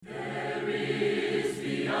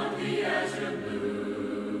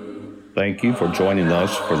Thank you for joining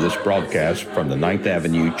us for this broadcast from the Ninth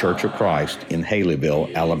Avenue Church of Christ in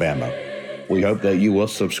Haleyville, Alabama. We hope that you will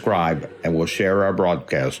subscribe and will share our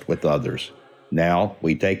broadcast with others. Now,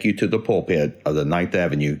 we take you to the pulpit of the Ninth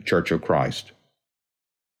Avenue Church of Christ.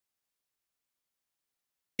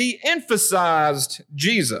 He emphasized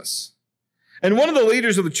Jesus. And one of the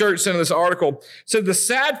leaders of the church said in this article, said the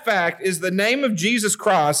sad fact is the name of Jesus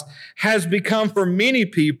Christ has become for many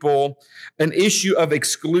people an issue of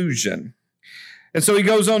exclusion. And so he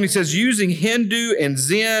goes on, he says, using Hindu and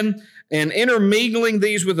Zen and intermingling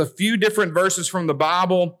these with a few different verses from the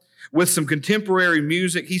Bible with some contemporary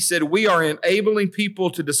music, he said, we are enabling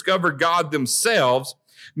people to discover God themselves,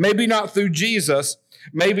 maybe not through Jesus,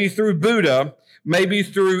 maybe through Buddha, maybe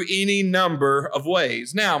through any number of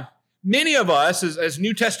ways. Now, many of us as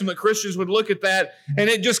New Testament Christians would look at that and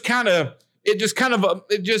we're just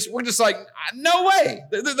like, no way.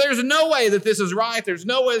 There's no way that this is right. There's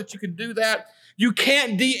no way that you can do that. You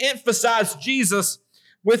can't de-emphasize Jesus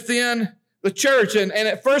within the church. And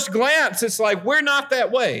at first glance, it's like, we're not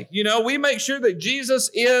that way. You know, we make sure that Jesus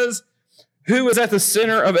is who is at the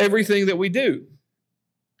center of everything that we do.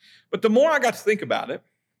 But the more I got to think about it,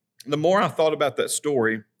 the more I thought about that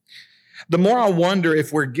story, the more I wonder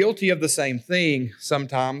if we're guilty of the same thing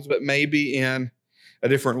sometimes, but maybe in a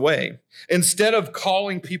different way. Instead of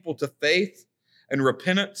calling people to faith and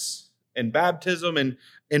repentance and baptism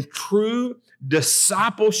and true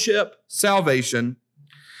discipleship salvation,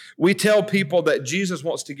 we tell people that Jesus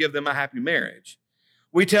wants to give them a happy marriage.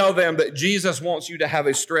 We tell them that Jesus wants you to have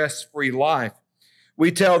a stress-free life.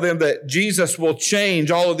 We tell them that Jesus will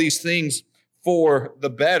change all of these things for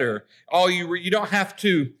the better. You don't have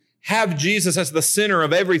to have Jesus as the center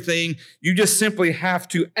of everything. You just simply have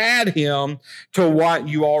to add him to what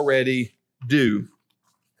you already do.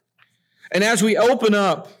 And as we open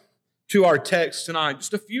up to our text tonight,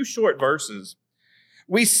 just a few short verses,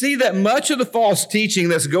 we see that much of the false teaching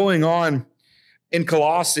that's going on in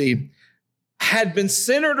Colossae had been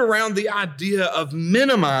centered around the idea of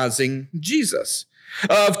minimizing Jesus,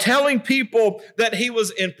 of telling people that he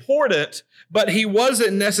was important, but he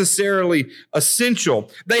wasn't necessarily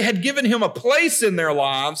essential. They had given him a place in their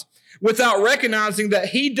lives without recognizing that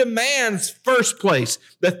he demands first place,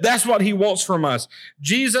 that's what he wants from us.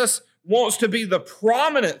 Jesus wants to be the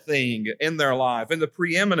prominent thing in their life and the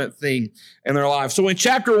preeminent thing in their life. So in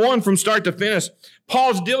chapter 1, from start to finish,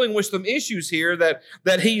 Paul's dealing with some issues here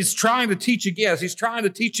that he's trying to teach against. He's trying to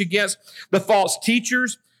teach against the false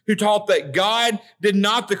teachers who taught that God did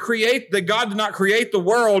not create the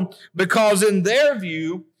world because in their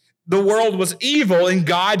view, the world was evil and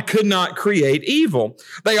God could not create evil.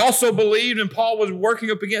 They also believed, and Paul was working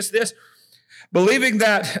up against this, believing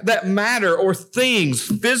that matter or things,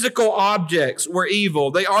 physical objects were evil.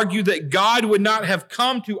 They argued that God would not have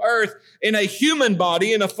come to earth in a human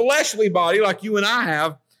body, in a fleshly body like you and I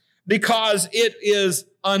have, because it is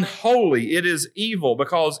unholy. It is evil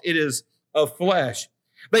because it is of flesh.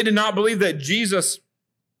 They did not believe that Jesus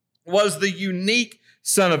was the unique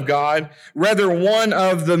Son of God, rather one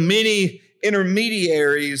of the many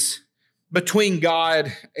intermediaries between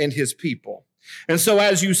God and his people. And so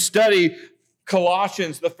as you study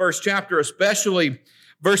Colossians, the first chapter, especially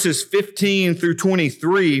verses 15 through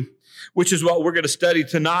 23, which is what we're going to study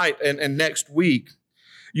tonight and next week,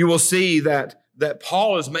 you will see that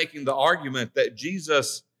Paul is making the argument that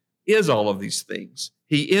Jesus is all of these things.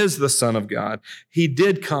 He is the Son of God. He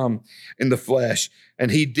did come in the flesh,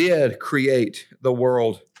 and he did create the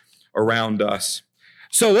world around us.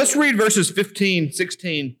 So let's read verses 15,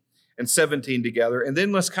 16, and 17 together, and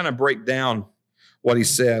then let's kind of break down what he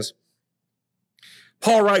says.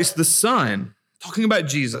 Paul writes, the Son, talking about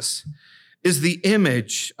Jesus, is the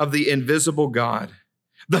image of the invisible God,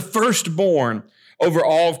 the firstborn over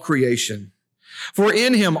all of creation. For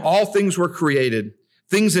in him all things were created,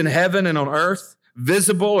 things in heaven and on earth,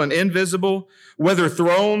 visible and invisible, whether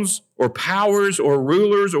thrones or powers or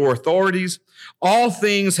rulers or authorities, all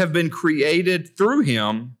things have been created through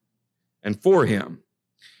him and for him.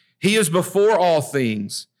 He is before all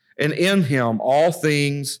things, and in him all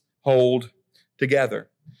things hold together.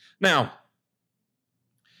 Now,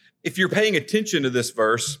 if you're paying attention to this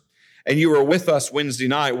verse, and you were with us Wednesday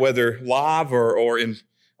night, whether live or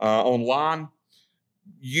online,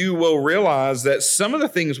 you will realize that some of the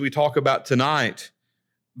things we talk about tonight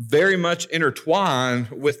very much intertwine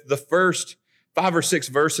with the first 5 or 6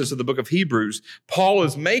 verses of the book of Hebrews. Paul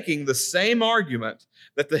is making the same argument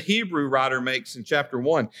that the Hebrew writer makes in chapter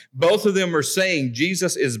 1. Both of them are saying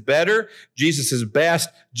Jesus is better, Jesus is best,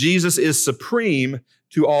 Jesus is supreme,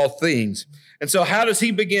 to all things. And so how does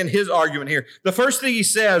he begin his argument here? The first thing he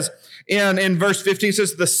says in verse 15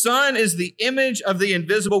 says, the Son is the image of the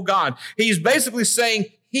invisible God. He's basically saying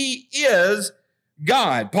he is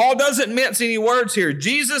God. Paul doesn't mince any words here.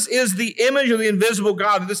 Jesus is the image of the invisible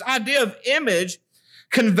God. This idea of image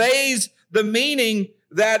conveys the meaning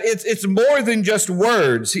that it's more than just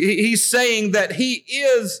words. He's saying that he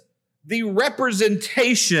is the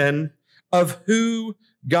representation of who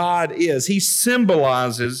God is. He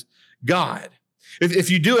symbolizes God. If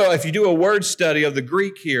you do a word study of the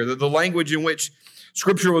Greek here, the language in which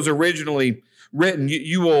Scripture was originally written,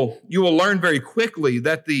 you will learn very quickly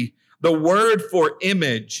that the word for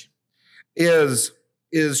image is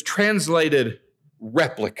translated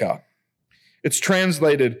replica. It's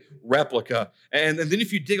translated replica. And then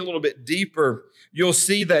if you dig a little bit deeper, you'll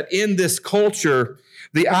see that in this culture,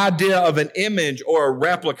 the idea of an image or a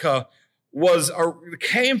replica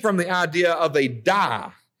came from the idea of a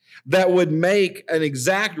die that would make an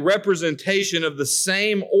exact representation of the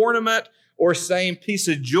same ornament or same piece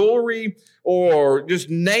of jewelry, or just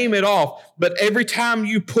name it off. But every time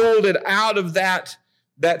you pulled it out of that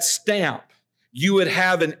stamp, you would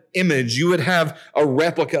have an image, you would have a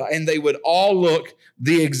replica, and they would all look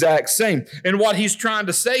the exact same. And what he's trying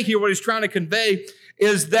to say here, what he's trying to convey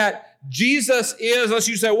is that Jesus is, let's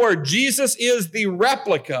use that word, Jesus is the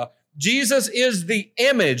replica. Jesus is the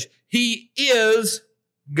image. He is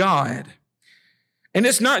God. And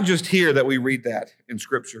it's not just here that we read that in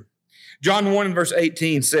Scripture. John 1 and verse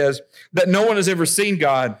 18 says that no one has ever seen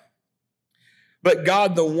God, but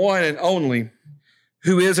God, the one and only,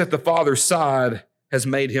 who is at the Father's side, has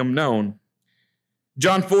made him known.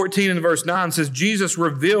 John 14 and verse 9 says, Jesus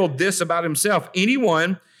revealed this about himself.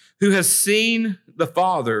 Anyone who has seen the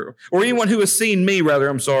Father, or anyone who has seen me,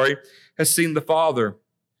 has seen the Father.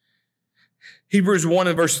 Hebrews 1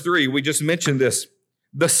 and verse 3, we just mentioned this.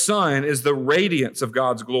 The Son is the radiance of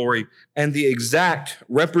God's glory and the exact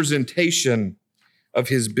representation of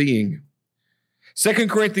his being. 2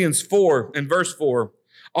 Corinthians 4 and verse 4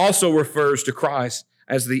 also refers to Christ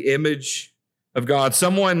as the image of God.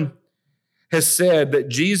 Someone has said that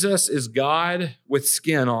Jesus is God with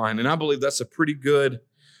skin on, and I believe that's a pretty good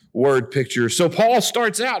word picture. So Paul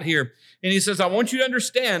starts out here, and he says, I want you to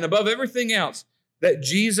understand above everything else that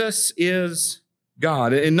Jesus is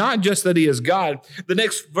God. And not just that he is God. The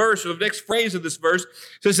next verse, or the next phrase of this verse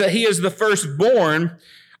says that he is the firstborn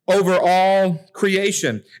over all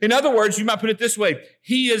creation. In other words, you might put it this way,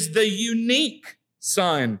 he is the unique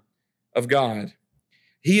Son of God.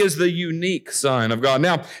 He is the unique Son of God.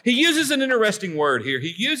 Now, he uses an interesting word here.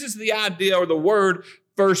 He uses the idea or the word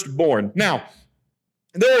firstborn. Now,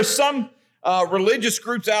 there are some religious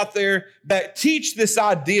groups out there that teach this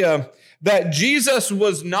idea that Jesus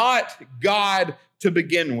was not God to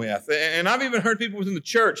begin with. And I've even heard people within the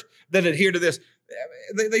church that adhere to this.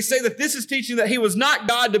 They say that this is teaching that he was not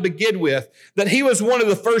God to begin with, that he was one of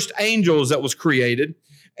the first angels that was created,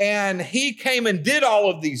 and he came and did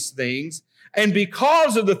all of these things. And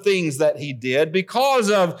because of the things that he did,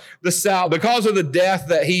 because of the death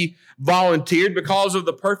that he volunteered, because of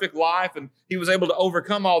the perfect life, and he was able to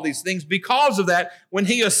overcome all these things, because of that, when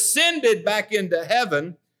he ascended back into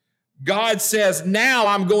heaven, God says, now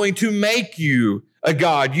I'm going to make you a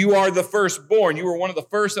God. You are the firstborn. You were one of the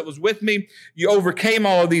first that was with me. You overcame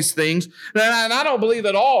all of these things. And I don't believe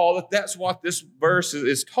at all that that's what this verse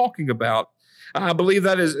is talking about. I believe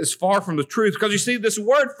that is far from the truth, because you see, this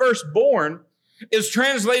word firstborn is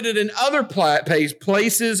translated in other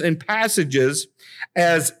places and passages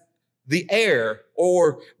as the heir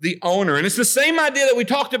or the owner. And it's the same idea that we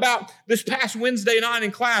talked about this past Wednesday night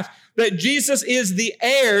in class, that Jesus is the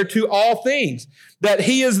heir to all things, that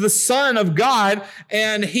he is the Son of God,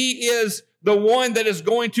 and he is the one that is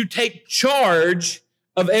going to take charge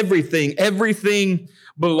of everything. Everything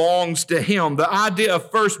belongs to him. The idea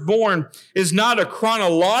of firstborn is not a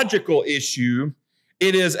chronological issue.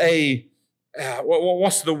 It is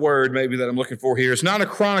what's the word maybe that I'm looking for here? It's not a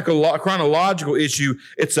chronological issue.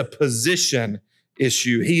 It's a position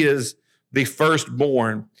issue. He is the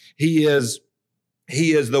firstborn. He is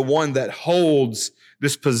the one that holds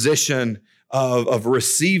this position of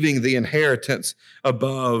receiving the inheritance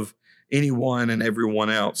above anyone and everyone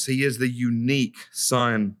else. He is the unique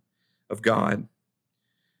Son of God.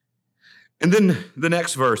 And then the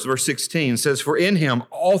next verse 16 says, for in him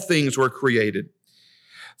all things were created,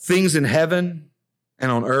 things in heaven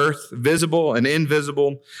and on earth, visible and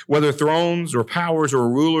invisible, whether thrones or powers or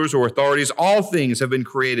rulers or authorities, all things have been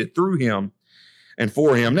created through him and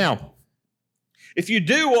for him. Now, if you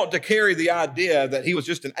do want to carry the idea that he was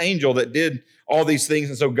just an angel that did all these things,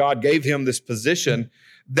 and so God gave him this position,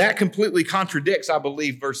 that completely contradicts, I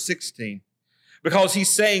believe, verse 16. Because he's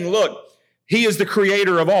saying, look, he is the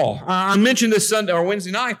creator of all. I mentioned this Sunday or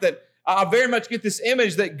Wednesday night that I very much get this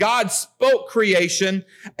image that God spoke creation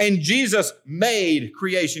and Jesus made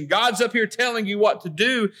creation. God's up here telling you what to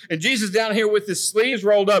do, and Jesus down here with his sleeves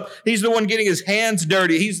rolled up. He's the one getting his hands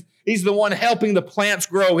dirty. He's the one helping the plants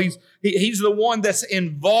grow. He's the one that's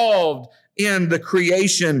involved in the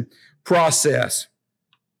creation process.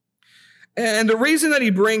 And the reason that he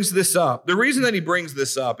brings this up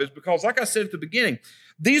is because, like I said at the beginning,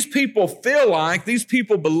 these people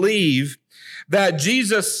believe that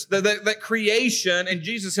Jesus, that creation and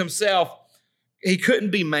Jesus himself, he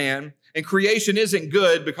couldn't be man, and creation isn't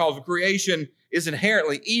good because creation is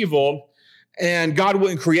inherently evil, and God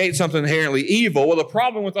wouldn't create something inherently evil. Well, the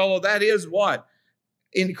problem with all of that is what?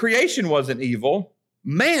 Creation wasn't evil.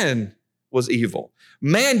 Man was evil.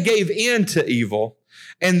 Man gave in to evil,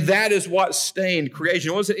 and that is what stained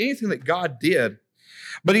creation. It wasn't anything that God did.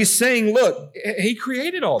 But he's saying, look, he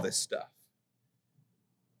created all this stuff.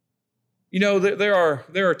 You know, there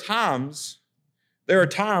are times,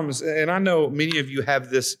 and I know many of you have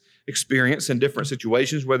this experience in different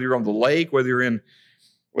situations, whether you're on the lake, whether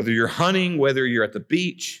you're hunting, whether you're at the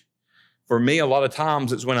beach. For me, a lot of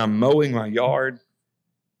times it's when I'm mowing my yard.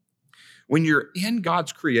 When you're in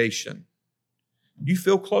God's creation, you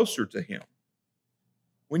feel closer to him.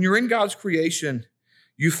 When you're in God's creation,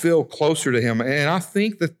 you feel closer to him. And I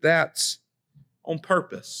think that that's on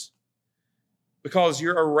purpose, because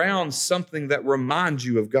you're around something that reminds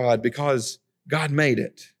you of God, because God made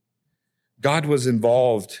it. God was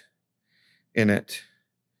involved in it.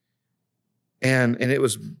 And it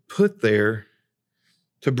was put there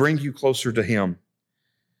to bring you closer to him.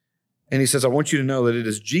 And he says, I want you to know that it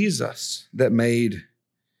is Jesus that made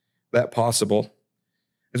that possible.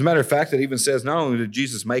 As a matter of fact, it even says, not only did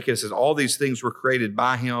Jesus make it, it says all these things were created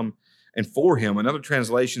by him and for him. Another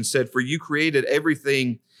translation said, for you created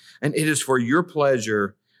everything, and it is for your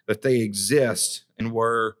pleasure that they exist and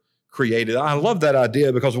were created. I love that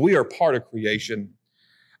idea because we are part of creation,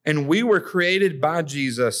 and we were created by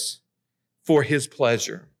Jesus for his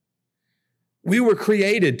pleasure. We were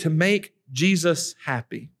created to make Jesus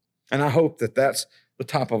happy. And I hope that that's the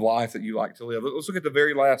type of life that you like to live. Let's look at the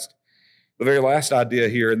very last idea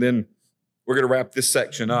here, and then we're going to wrap this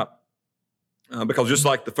section up. Because just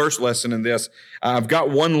like the first lesson in this, I've got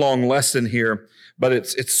one long lesson here, but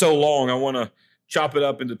it's so long, I want to chop it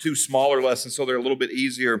up into two smaller lessons so they're a little bit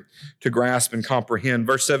easier to grasp and comprehend.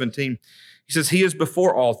 Verse 17, he says, he is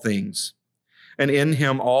before all things, and in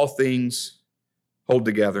him all things hold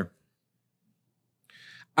together.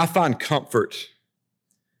 I find comfort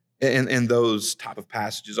in those type of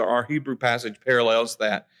passages. Our Hebrew passage parallels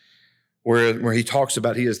that, where he talks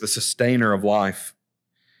about he is the sustainer of life.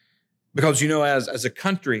 Because, you know, as a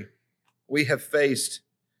country, we have faced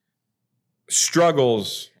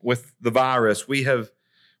struggles with the virus.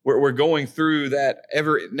 We're going through that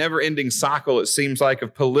never-ending cycle, it seems like,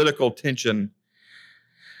 of political tension.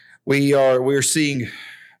 We're seeing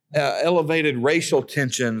elevated racial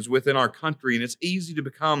tensions within our country, and it's easy to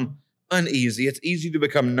become uneasy. It's easy to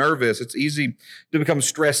become nervous. It's easy to become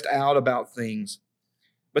stressed out about things.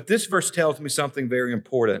 But this verse tells me something very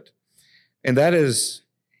important, and that is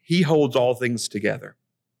he holds all things together.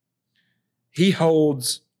 He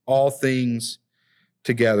holds all things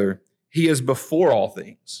together. He is before all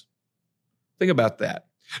things. Think about that.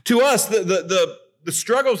 To us, the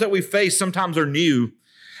struggles that we face sometimes are new,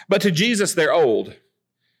 but to Jesus, they're old.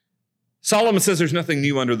 Solomon says there's nothing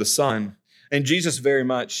new under the sun, and Jesus very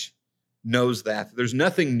much knows that. There's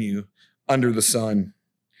nothing new under the sun.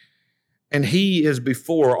 And he is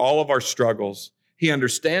before all of our struggles. He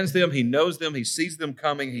understands them. He knows them. He sees them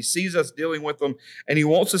coming. He sees us dealing with them. And he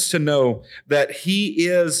wants us to know that he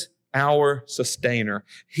is our sustainer.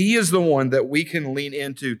 He is the one that we can lean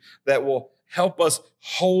into that will help us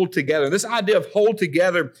hold together. This idea of hold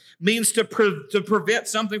together means to prevent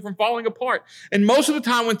something from falling apart. And most of the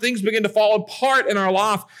time when things begin to fall apart in our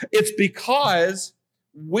life, it's because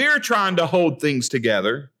we're trying to hold things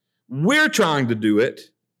together. We're trying to do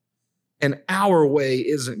it. And our way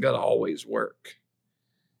isn't going to always work.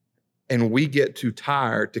 And we get too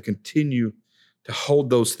tired to continue to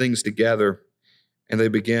hold those things together. And they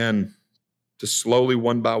begin to slowly,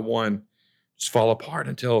 one by one, just fall apart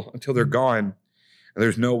until they're gone. And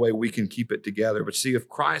there's no way we can keep it together. But see, if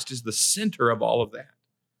Christ is the center of all of that,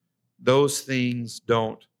 those things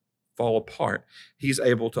don't fall apart. He's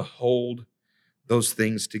able to hold those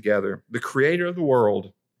things together. The creator of the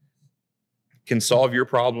world can solve your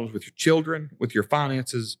problems with your children, with your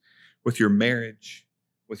finances, with your marriage,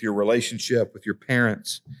 with your relationship, with your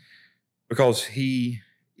parents, because he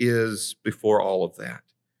is before all of that.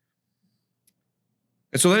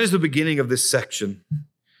 And so that is the beginning of this section.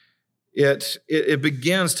 It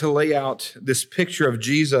begins to lay out this picture of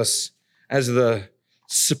Jesus as the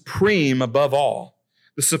supreme above all,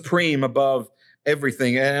 the supreme above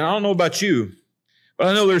everything. And I don't know about you, but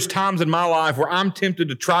I know there's times in my life where I'm tempted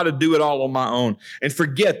to try to do it all on my own and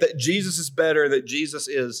forget that Jesus is better, that Jesus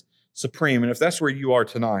is supreme. And if that's where you are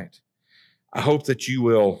tonight, I hope that you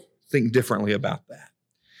will think differently about that.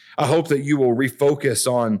 I hope that you will refocus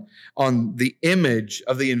on the image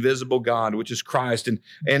of the invisible God, which is Christ.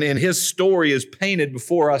 And his story is painted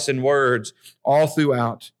before us in words all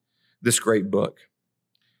throughout this great book.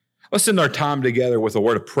 Let's end our time together with a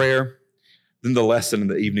word of prayer. Then the lesson in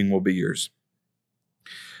the evening will be yours.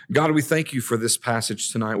 God, we thank you for this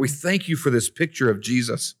passage tonight. We thank you for this picture of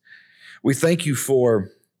Jesus. We thank you for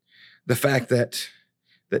the fact that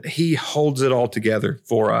he holds it all together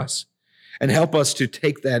for us. And help us to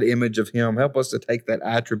take that image of him. Help us to take that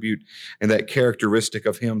attribute and that characteristic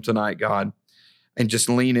of him tonight, God, and just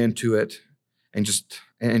lean into it and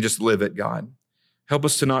just live it, God. Help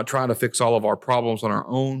us to not try to fix all of our problems on our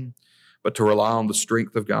own, but to rely on the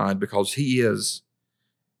strength of God because he is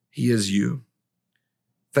you.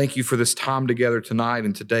 Thank you for this time together tonight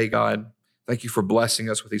and today, God. Thank you for blessing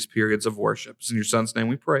us with these periods of worship. It's in your Son's name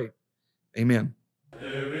we pray. Amen.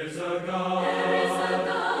 There is a God.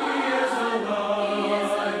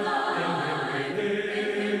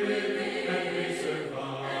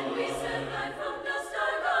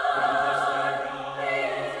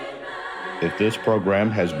 If this program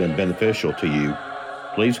has been beneficial to you,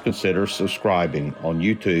 please consider subscribing on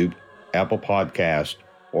YouTube, Apple Podcast,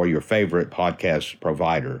 or your favorite podcast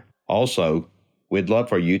provider. Also, we'd love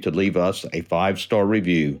for you to leave us a 5-star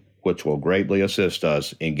review, which will greatly assist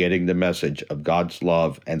us in getting the message of God's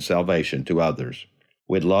love and salvation to others.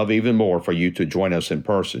 We'd love even more for you to join us in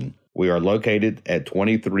person. We are located at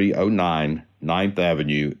 2309 9th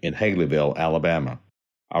Avenue in Haleyville, Alabama.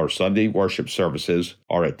 Our Sunday worship services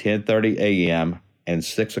are at 10:30 a.m. and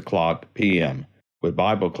 6 o'clock p.m., with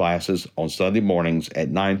Bible classes on Sunday mornings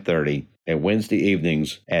at 9:30 and Wednesday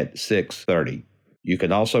evenings at 6:30. You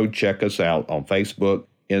can also check us out on Facebook,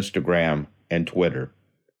 Instagram, and Twitter.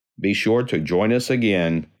 Be sure to join us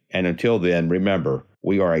again, and until then, remember,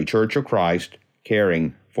 we are a Church of Christ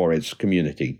caring for its community.